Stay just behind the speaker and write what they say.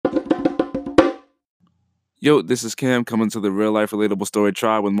Yo, this is Cam coming to the Real Life Relatable Story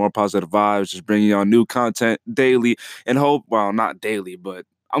Tribe with more positive vibes, just bringing y'all new content daily and well, not daily, but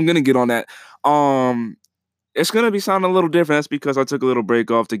I'm gonna get on that. Um, it's gonna be sounding a little different. That's because I took a little break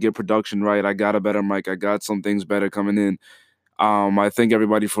off to get production right. I got a better mic. I got some things better coming in. I thank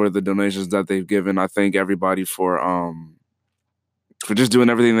everybody for the donations that they've given. I thank everybody for just doing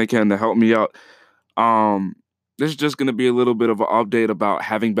everything they can to help me out. Um, this is just gonna be a little bit of an update about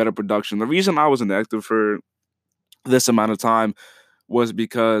having better production. The reason I was inactive for this amount of time was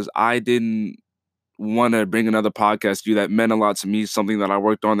because I didn't want to bring another podcast to you that meant a lot to me, something that I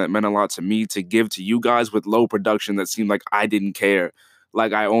worked on that meant a lot to me to give to you guys with low production that seemed like I didn't care.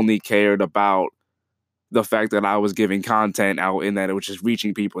 Like I only cared about the fact that I was giving content out and that it was just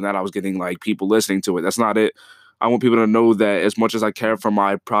reaching people and that I was getting like people listening to it. That's not it. I want people to know that as much as I care for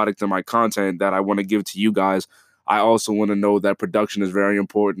my product and my content that I want to give to you guys, I also want to know that production is very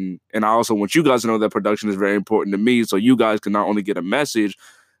important. And I also want you guys to know that production is very important to me. So you guys can not only get a message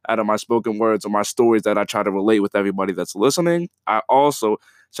out of my spoken words or my stories that I try to relate with everybody that's listening, I also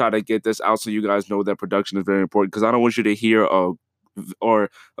try to get this out so you guys know that production is very important because I don't want you to hear a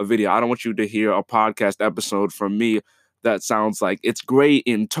video. I don't want you to hear a podcast episode from me that sounds like it's great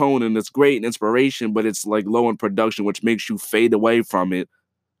in tone and it's great in inspiration, but it's like low in production, which makes you fade away from it,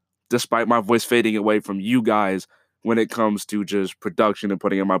 despite my voice fading away from you guys when it comes to just production and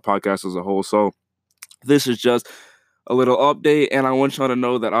putting in my podcast as a whole. So this is just a little update, and I want y'all to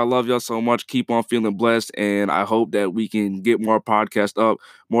know that I love y'all so much. Keep on feeling blessed, and I hope that we can get more podcasts up,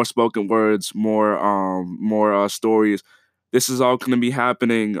 more spoken words, more stories. This is all going to be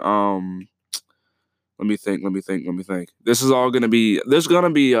happening. Let me think. This is all gonna be. There's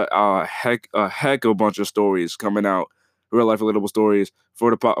gonna be a heck of a bunch of stories coming out, real life relatable stories for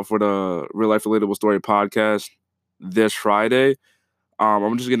the Real Life Relatable Story podcast this Friday.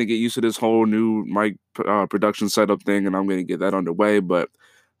 I'm just gonna get used to this whole new mic production setup thing, and I'm gonna get that underway. But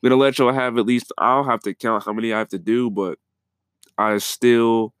I'm gonna let y'all have at least. I'll have to count how many I have to do, but I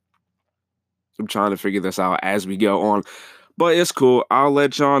still am trying to figure this out as we go on. But it's cool. I'll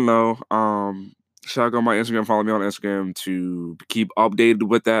let y'all know. Shout out on my Instagram. Follow me on Instagram to keep updated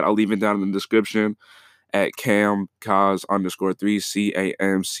with that. I'll leave it down in the description at camcos underscore 3,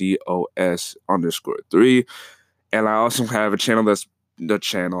 CAMCOS underscore 3. And I also have a channel that's the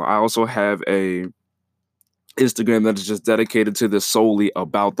channel. I also have a Instagram that is just dedicated to this solely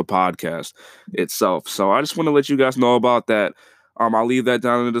about the podcast itself. So I just want to let you guys know about that. I'll leave that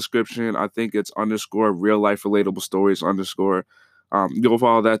down in the description. I think it's underscore real life relatable stories underscore. Go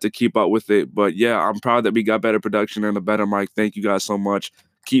follow that to keep up with it. But yeah, I'm proud that we got better production and a better mic. Thank you guys so much.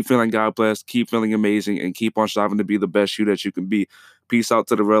 Keep feeling God blessed, keep feeling amazing, and keep on striving to be the best you that you can be. Peace out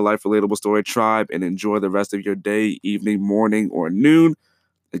to the Real Life Relatable Story Tribe and enjoy the rest of your day, evening, morning, or noon.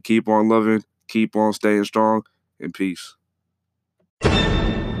 And keep on loving, keep on staying strong, and peace.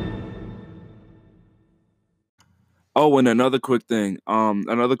 Oh, and another quick thing is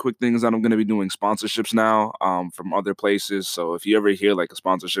that I'm going to be doing sponsorships now, from other places. So if you ever hear like a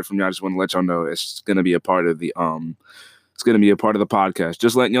sponsorship from me, I just want to let y'all know it's going to be a part of it's going to be a part of the podcast.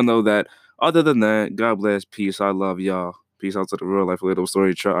 Just letting y'all know that. Other than that, God bless, peace. I love y'all. Peace out to the Real Life Little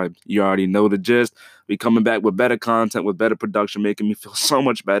Story Tribe. You already know the gist. We coming back with better content, with better production, making me feel so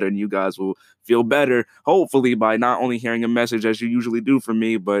much better, and you guys will feel better, hopefully, by not only hearing a message as you usually do from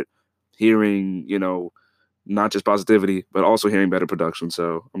me, but hearing, not just positivity, but also hearing better production.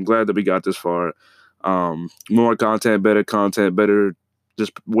 So I'm glad that we got this far. More content, better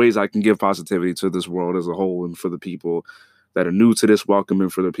just ways I can give positivity to this world as a whole, and for the people that are new to this, welcome,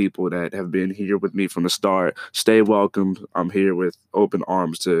 and for the people that have been here with me from the start, stay welcomed. I'm here with open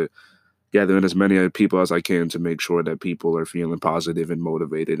arms to gather in as many people as I can to make sure that people are feeling positive and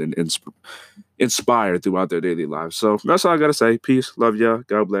motivated and inspired throughout their daily lives. So that's all I got to say. Peace. Love y'all.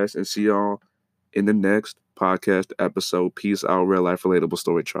 God bless. And see y'all in the next podcast episode. Peace out, Real Life Relatable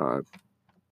Story Tribe.